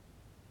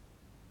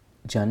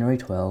January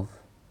 12,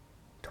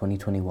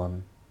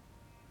 2021.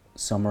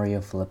 Summary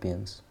of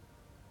Philippians.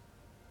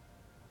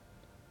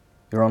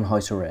 You're on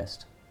house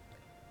arrest.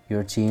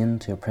 You're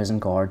chained to a prison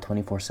guard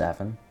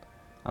 24/7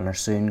 and are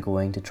soon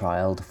going to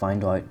trial to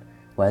find out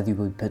whether you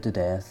will be put to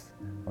death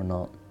or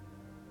not.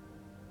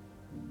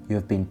 You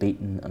have been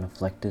beaten and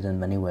afflicted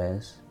in many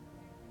ways.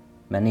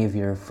 Many of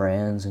your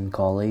friends and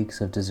colleagues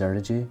have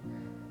deserted you,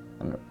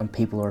 and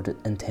people are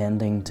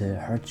intending to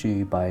hurt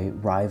you by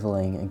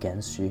rivaling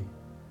against you.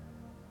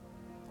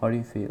 How do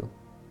you feel?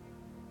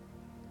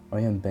 Are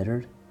you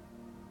embittered,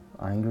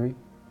 angry,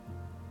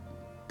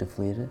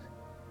 deflated?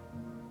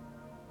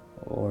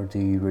 Or do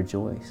you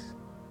rejoice?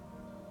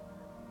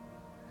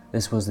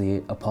 This was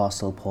the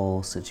Apostle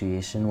Paul's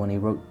situation when he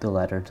wrote the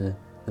letter to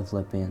the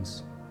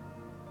Philippians.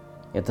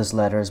 Yet this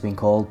letter has been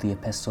called the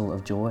Epistle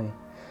of Joy.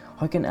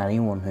 How can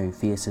anyone who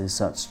faces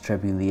such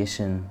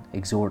tribulation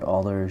exhort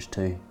others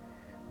to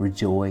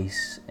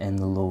rejoice in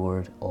the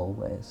Lord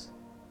always?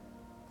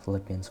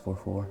 Philippians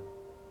 4:4.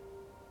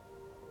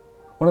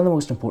 One of the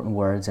most important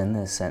words in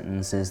this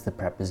sentence is the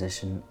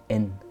preposition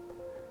in.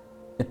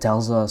 It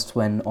tells us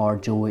when our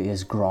joy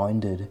is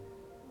grounded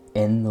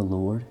in the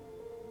Lord,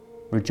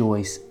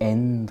 rejoice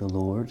in the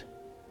Lord,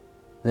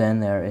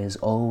 then there is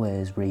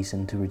always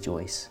reason to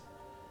rejoice.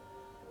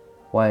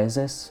 Why is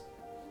this?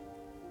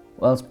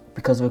 Well, it's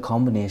because of a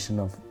combination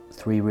of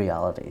three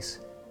realities.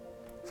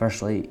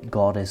 Firstly,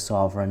 God is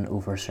sovereign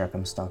over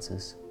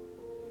circumstances.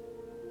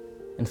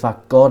 In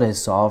fact, God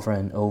is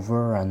sovereign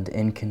over and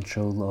in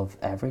control of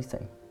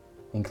everything,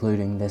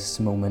 including this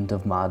moment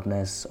of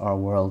madness our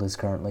world is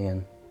currently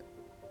in.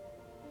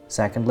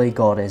 Secondly,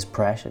 God is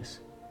precious.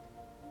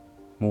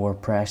 More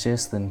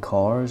precious than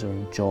cars or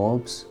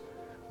jobs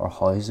or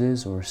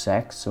houses or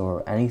sex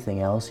or anything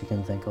else you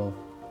can think of.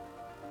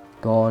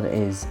 God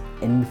is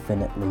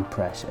infinitely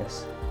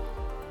precious.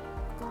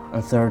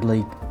 And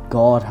thirdly,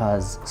 God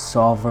has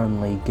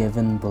sovereignly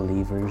given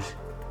believers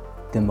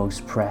the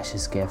most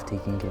precious gift he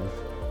can give,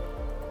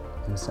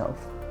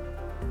 himself.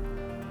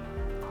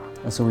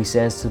 And so he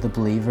says to the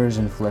believers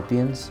in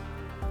Philippians,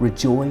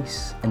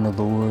 rejoice in the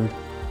Lord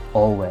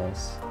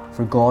always,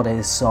 for God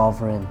is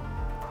sovereign,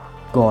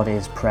 God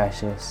is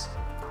precious,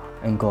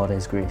 and God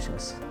is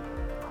gracious.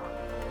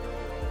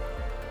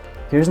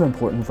 Here's an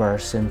important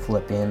verse in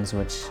Philippians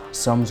which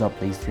sums up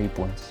these 3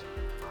 points.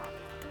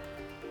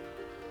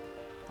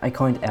 I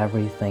count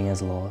everything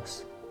as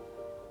loss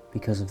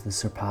because of the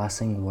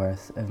surpassing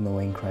worth of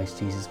knowing Christ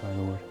Jesus my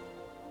Lord.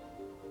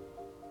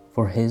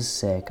 For his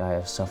sake I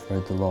have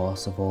suffered the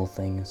loss of all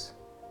things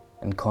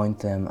and count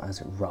them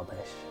as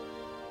rubbish,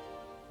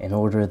 in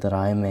order that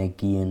I may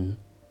gain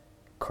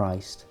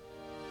Christ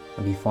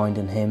and be found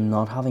in him,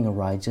 not having a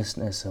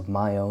righteousness of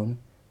my own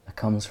that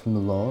comes from the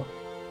law,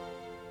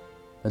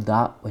 but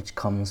that which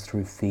comes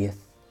through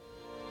faith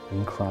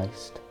in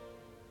Christ,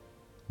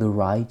 the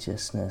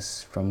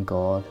righteousness from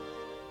God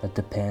that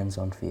depends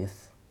on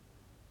faith.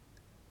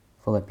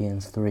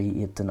 Philippians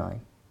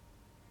 3:8-9.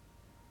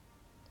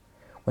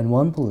 When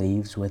one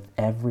believes with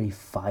every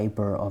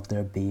fibre of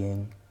their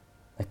being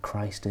that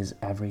Christ is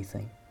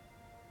everything,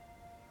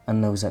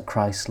 and knows that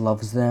Christ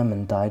loves them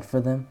and died for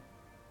them,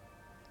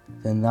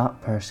 then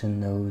that person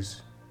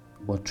knows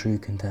what true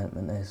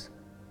contentment is.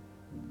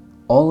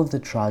 All of the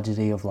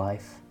tragedy of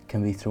life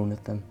can be thrown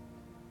at them,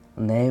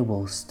 and they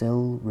will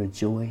still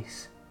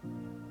rejoice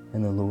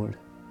in the Lord.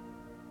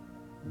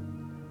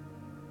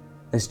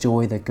 This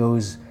joy that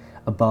goes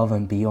above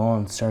and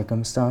beyond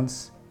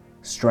circumstance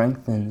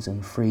strengthens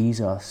and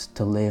frees us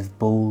to live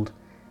bold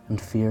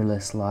and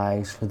fearless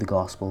lives for the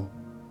gospel.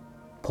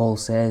 Paul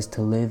says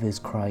to live is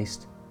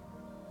Christ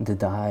and to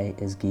die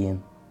is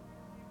gain.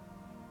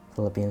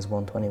 Philippians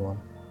 1:21.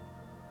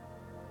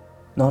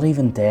 Not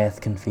even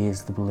death can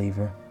faze the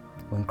believer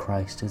when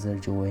Christ is their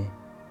joy,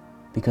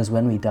 because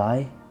when we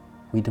die,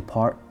 we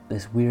depart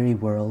this weary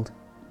world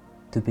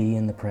to be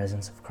in the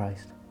presence of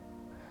Christ.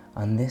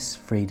 And this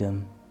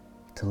freedom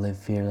to live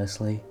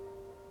fearlessly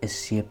is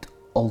shaped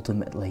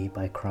ultimately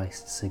by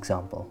Christ's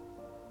example,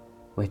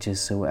 which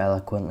is so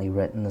eloquently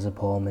written as a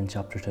poem in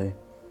chapter 2.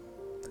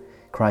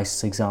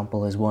 Christ's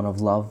example is one of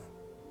love,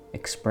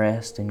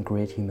 expressed in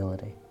great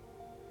humility.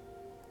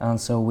 And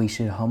so we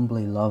should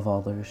humbly love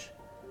others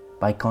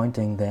by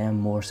counting them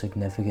more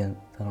significant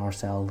than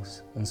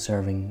ourselves and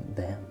serving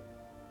them.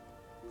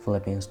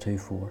 Philippians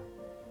 2:4.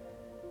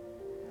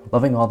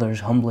 Loving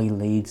others humbly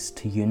leads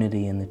to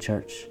unity in the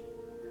church,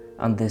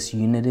 and this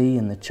unity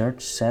in the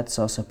church sets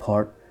us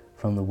apart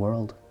from the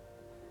world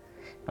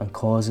and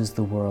causes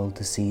the world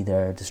to see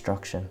their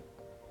destruction.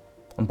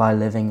 And by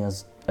living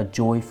as a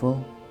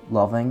joyful,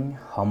 loving,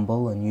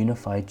 humble and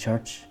unified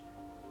church,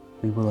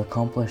 we will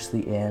accomplish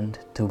the end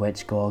to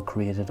which God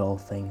created all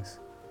things.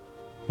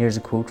 Here's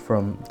a quote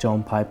from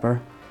John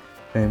Piper,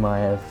 whom I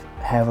have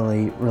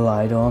heavily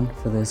relied on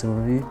for this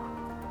overview,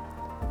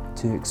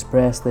 to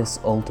express this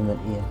ultimate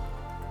aim: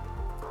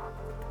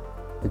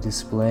 the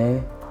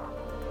display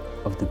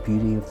of the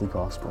beauty of the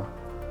gospel,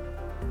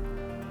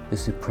 the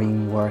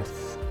supreme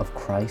worth of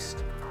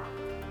Christ,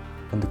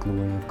 and the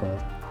glory of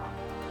God.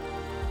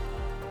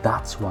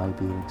 That's why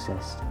we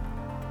exist,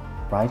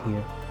 right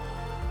here,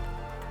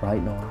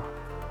 right now,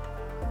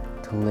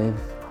 to live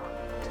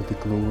to the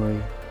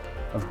glory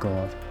of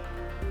God,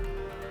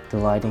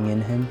 delighting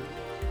in Him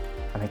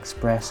and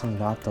expressing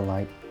that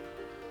delight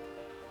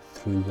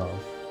through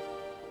love.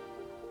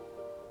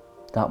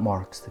 That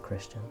marks the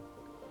Christian.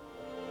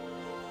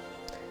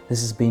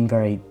 This has been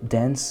very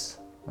dense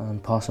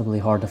and possibly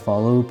hard to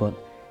follow, but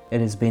it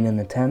has been an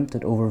attempt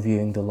at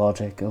overviewing the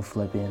logic of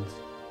Philippians.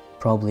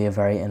 Probably a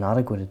very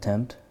inadequate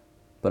attempt,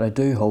 but I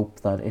do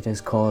hope that it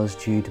has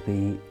caused you to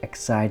be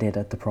excited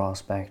at the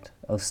prospect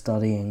of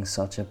studying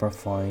such a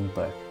profound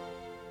book.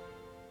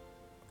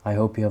 I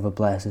hope you have a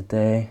blessed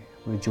day,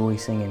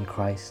 rejoicing in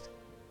Christ,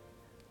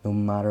 no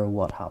matter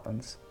what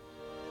happens.